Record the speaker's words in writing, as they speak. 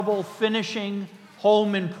trouble finishing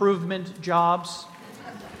home improvement jobs?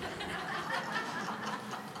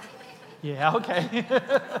 Yeah, okay.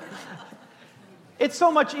 It's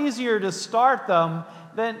so much easier to start them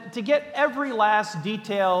than to get every last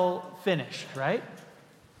detail finished, right?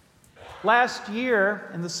 Last year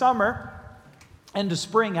in the summer, end of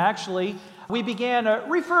spring actually, we began a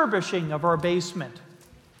refurbishing of our basement.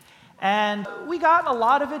 And we got a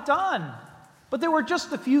lot of it done. But there were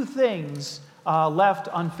just a few things left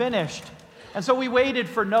unfinished. And so we waited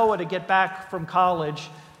for Noah to get back from college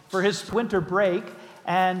for his winter break.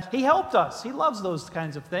 And he helped us. He loves those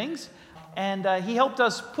kinds of things. And he helped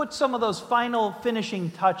us put some of those final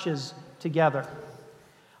finishing touches together.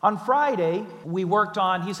 On Friday, we worked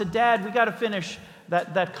on, he said, "Dad, we got to finish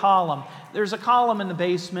that column. There's a column in the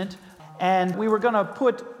basement, and we were going to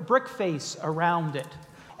put brick face around it.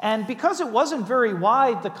 And because it wasn't very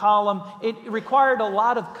wide, the column, it required a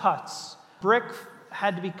lot of cuts. Brick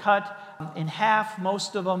had to be cut in half,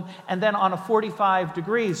 most of them, and then on a 45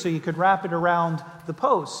 degrees so you could wrap it around the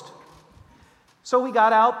post. So we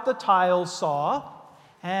got out the tile saw,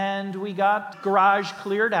 and we got garage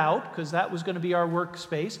cleared out, because that was going to be our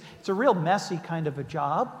workspace. It's a real messy kind of a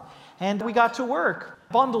job. And we got to work,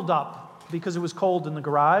 bundled up, because it was cold in the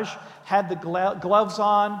garage, had the gloves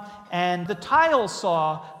on, and the tile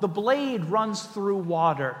saw, the blade runs through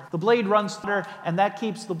water. The blade runs through, and that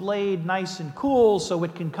keeps the blade nice and cool so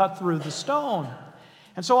it can cut through the stone.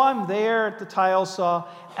 And so I'm there at the tile saw,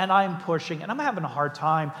 and I'm pushing, and I'm having a hard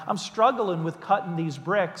time. I'm struggling with cutting these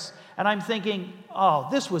bricks, and I'm thinking, oh,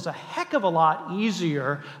 this was a heck of a lot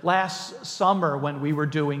easier last summer when we were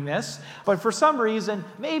doing this. But for some reason,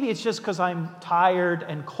 maybe it's just because I'm tired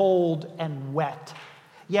and cold and wet.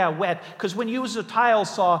 Yeah, wet, because when you use a tile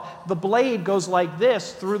saw, the blade goes like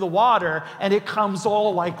this through the water, and it comes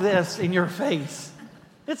all like this in your face.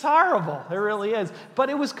 It's horrible, it really is. But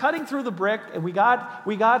it was cutting through the brick, and we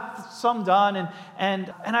got some done,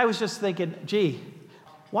 and I was just thinking, gee,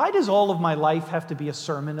 why does all of my life have to be a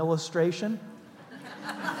sermon illustration?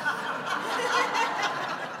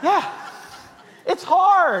 Yeah, it's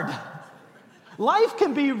hard. Life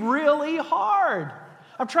can be really hard.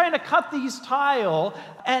 I'm trying to cut these tile,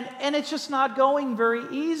 and it's just not going very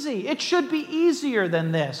easy. It should be easier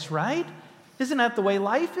than this, right? Isn't that the way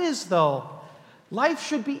life is, though? Life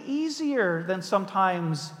should be easier than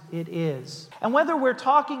sometimes it is. And whether we're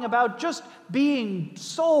talking about just being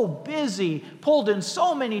so busy, pulled in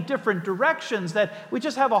so many different directions that we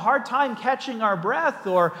just have a hard time catching our breath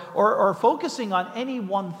or focusing on any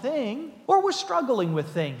one thing, or we're struggling with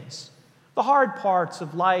things. The hard parts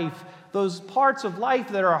of life, those parts of life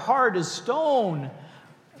that are hard as stone,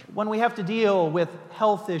 when we have to deal with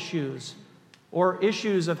health issues or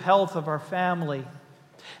issues of health of our family.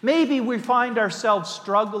 Maybe we find ourselves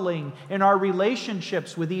struggling in our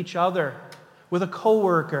relationships with each other, with a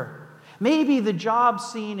coworker. Maybe the job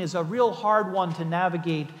scene is a real hard one to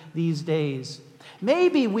navigate these days.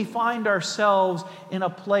 Maybe we find ourselves in a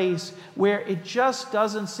place where it just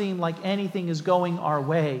doesn't seem like anything is going our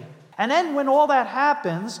way. And then when all that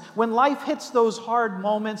happens, when life hits those hard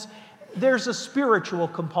moments, there's a spiritual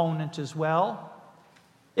component as well.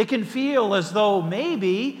 It can feel as though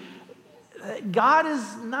maybe God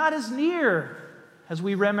is not as near as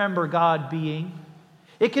we remember God being.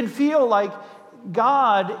 It can feel like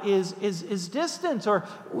God is distant, or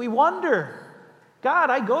we wonder, God,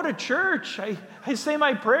 I go to church, I say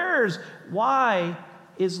my prayers. Why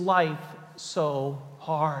is life so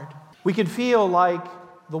hard? We can feel like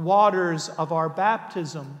the waters of our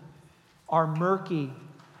baptism are murky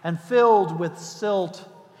and filled with silt.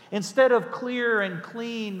 Instead of clear and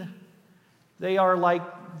clean, they are like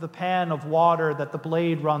the pan of water that the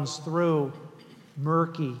blade runs through,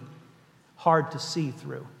 murky, hard to see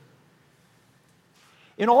through.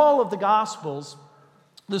 In all of the Gospels,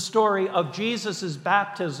 the story of Jesus'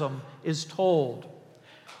 baptism is told.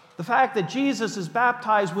 The fact that Jesus is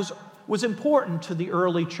baptized was important to the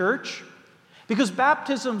early church because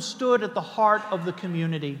baptism stood at the heart of the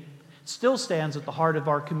community. It still stands at the heart of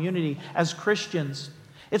our community as Christians.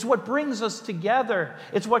 It's what brings us together.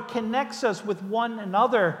 It's what connects us with one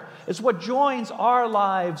another. It's what joins our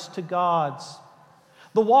lives to God's.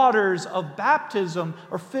 The waters of baptism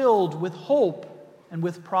are filled with hope and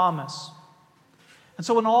with promise. And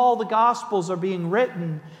so when all the Gospels are being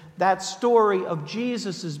written, that story of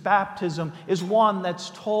Jesus' baptism is one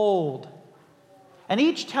that's told. And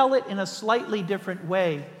each tell it in a slightly different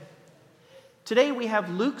way. Today we have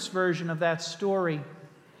Luke's version of that story.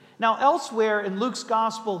 Now, elsewhere in Luke's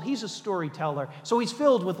gospel, he's a storyteller. So he's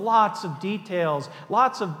filled with lots of details,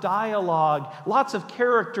 lots of dialogue, lots of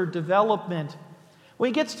character development. When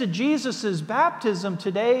he gets to Jesus' baptism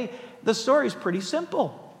today, the story is pretty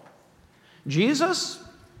simple. Jesus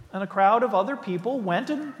and a crowd of other people went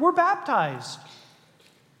and were baptized.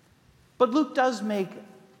 But Luke does make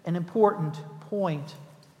an important point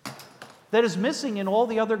that is missing in all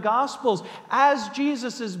the other Gospels. As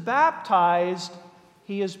Jesus is baptized,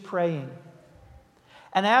 he is praying.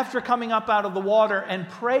 And after coming up out of the water and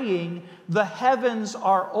praying, the heavens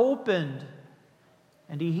are opened,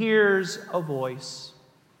 and he hears a voice.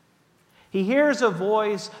 He hears a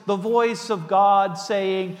voice, the voice of God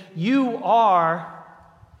saying, "You are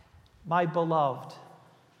my beloved.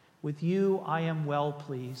 With you I am well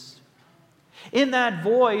pleased." In that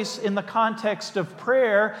voice, in the context of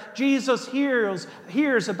prayer, Jesus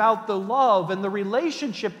hears about the love and the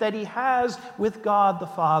relationship that he has with God the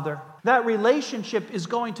Father. That relationship is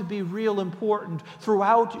going to be real important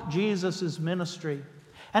throughout Jesus' ministry.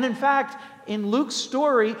 And in fact, in Luke's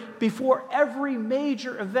story, before every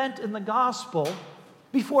major event in the gospel,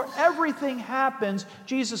 before everything happens,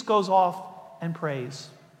 Jesus goes off and prays.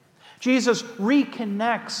 Jesus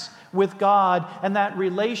reconnects with God and that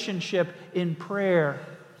relationship in prayer.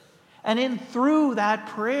 And through that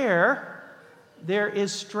prayer, there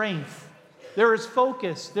is strength, there is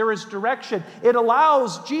focus, there is direction. It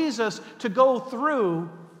allows Jesus to go through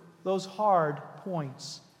those hard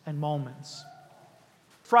points and moments.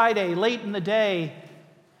 Friday, late in the day,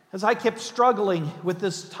 as I kept struggling with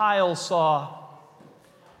this tile saw,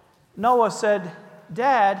 Noah said,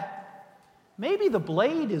 "Dad, maybe the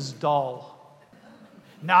blade is dull."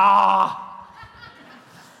 "Nah,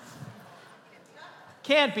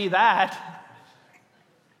 can't be that.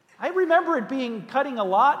 I remember it being cutting a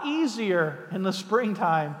lot easier in the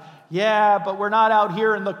springtime." "Yeah, but we're not out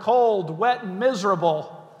here in the cold, wet, and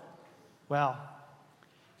miserable." Well,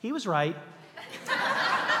 he was right.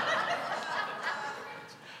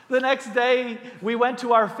 The next day, we went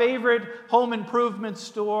to our favorite home improvement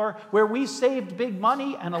store where we saved big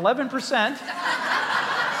money and 11%.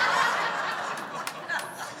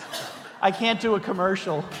 I can't do a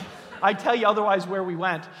commercial. I tell you otherwise where we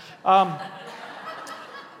went. And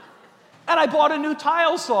I bought a new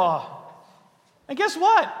tile saw. And guess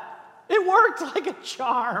what? It worked like a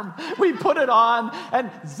charm. We put it on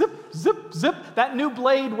and zip, zip, zip. That new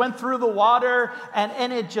blade went through the water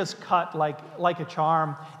and it just cut like a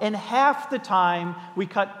charm. In half the time, we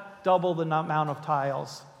cut double the amount of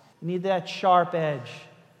tiles. You need that sharp edge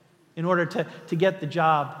in order to get the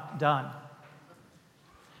job done.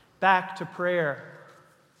 Back to prayer.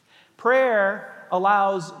 Prayer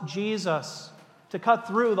allows Jesus to cut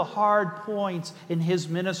through the hard points in his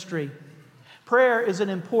ministry. Prayer is an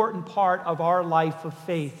important part of our life of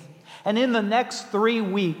faith. And in the next 3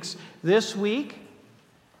 weeks, this week,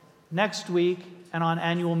 next week, and on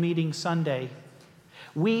annual meeting Sunday,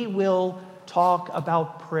 we will talk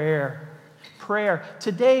about prayer. Prayer.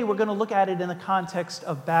 Today, we're going to look at it in the context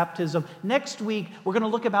of baptism. Next week, we're going to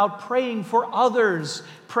look about praying for others,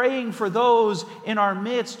 praying for those in our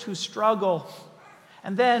midst who struggle.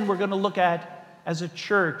 And then we're going to look at, as a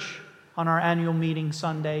church, on our annual meeting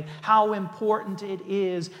Sunday, how important it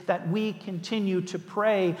is that we continue to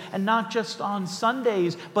pray, and not just on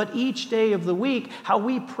Sundays, but each day of the week, how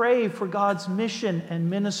we pray for God's mission and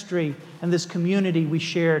ministry and this community we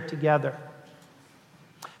share together.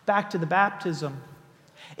 Back to the baptism.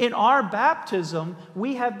 In our baptism,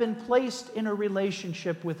 we have been placed in a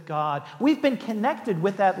relationship with God. We've been connected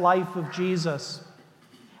with that life of Jesus.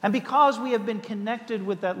 And because we have been connected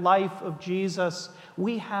with that life of Jesus,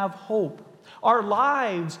 we have hope. Our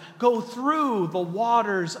lives go through the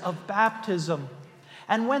waters of baptism.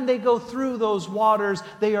 And when they go through those waters,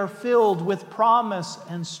 they are filled with promise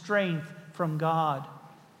and strength from God.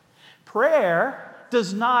 Prayer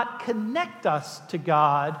does not connect us to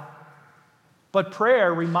God, but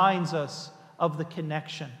prayer reminds us of the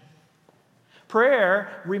connection.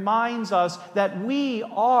 Prayer reminds us that we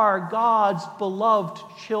are God's beloved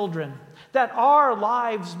children, that our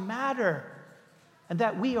lives matter, and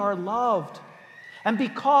that we are loved. And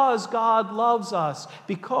because God loves us,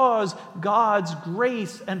 because God's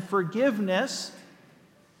grace and forgiveness,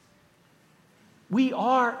 we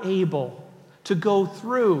are able to go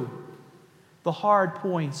through the hard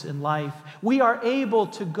points in life. We are able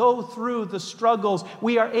to go through the struggles.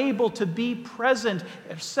 We are able to be present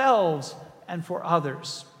ourselves and for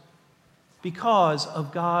others because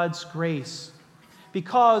of God's grace,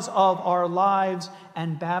 because of our lives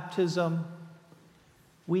and baptism.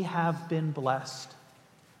 We have been blessed.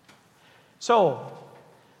 So,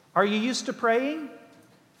 are you used to praying?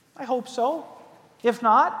 I hope so. If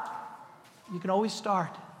not, you can always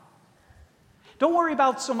start. Don't worry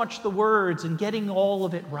about so much the words and getting all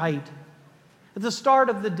of it right. At the start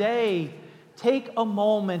of the day, take a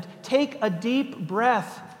moment, take a deep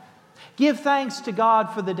breath. Give thanks to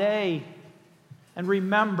God for the day, and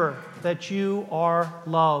remember that you are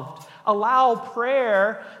loved. Allow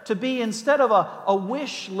prayer to be, instead of a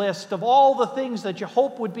wish list of all the things that you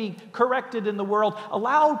hope would be corrected in the world,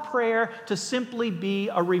 allow prayer to simply be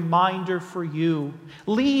a reminder for you.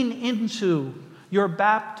 Lean into your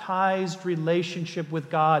baptized relationship with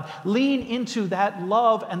God. Lean into that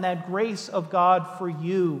love and that grace of God for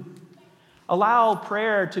you. Allow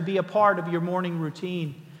prayer to be a part of your morning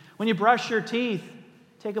routine. When you brush your teeth,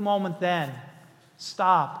 take a moment then.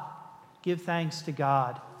 Stop. Give thanks to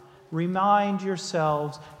God. Remind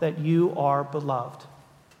yourselves that you are beloved.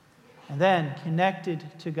 And then, connected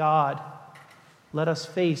to God, let us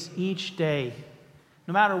face each day,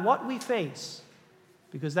 no matter what we face,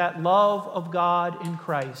 because that love of God in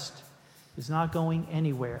Christ is not going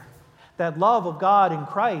anywhere. That love of God in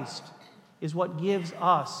Christ is what gives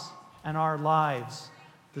us and our lives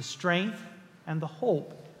the strength and the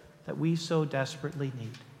hope that we so desperately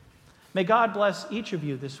need. May God bless each of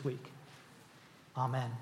you this week. Amen.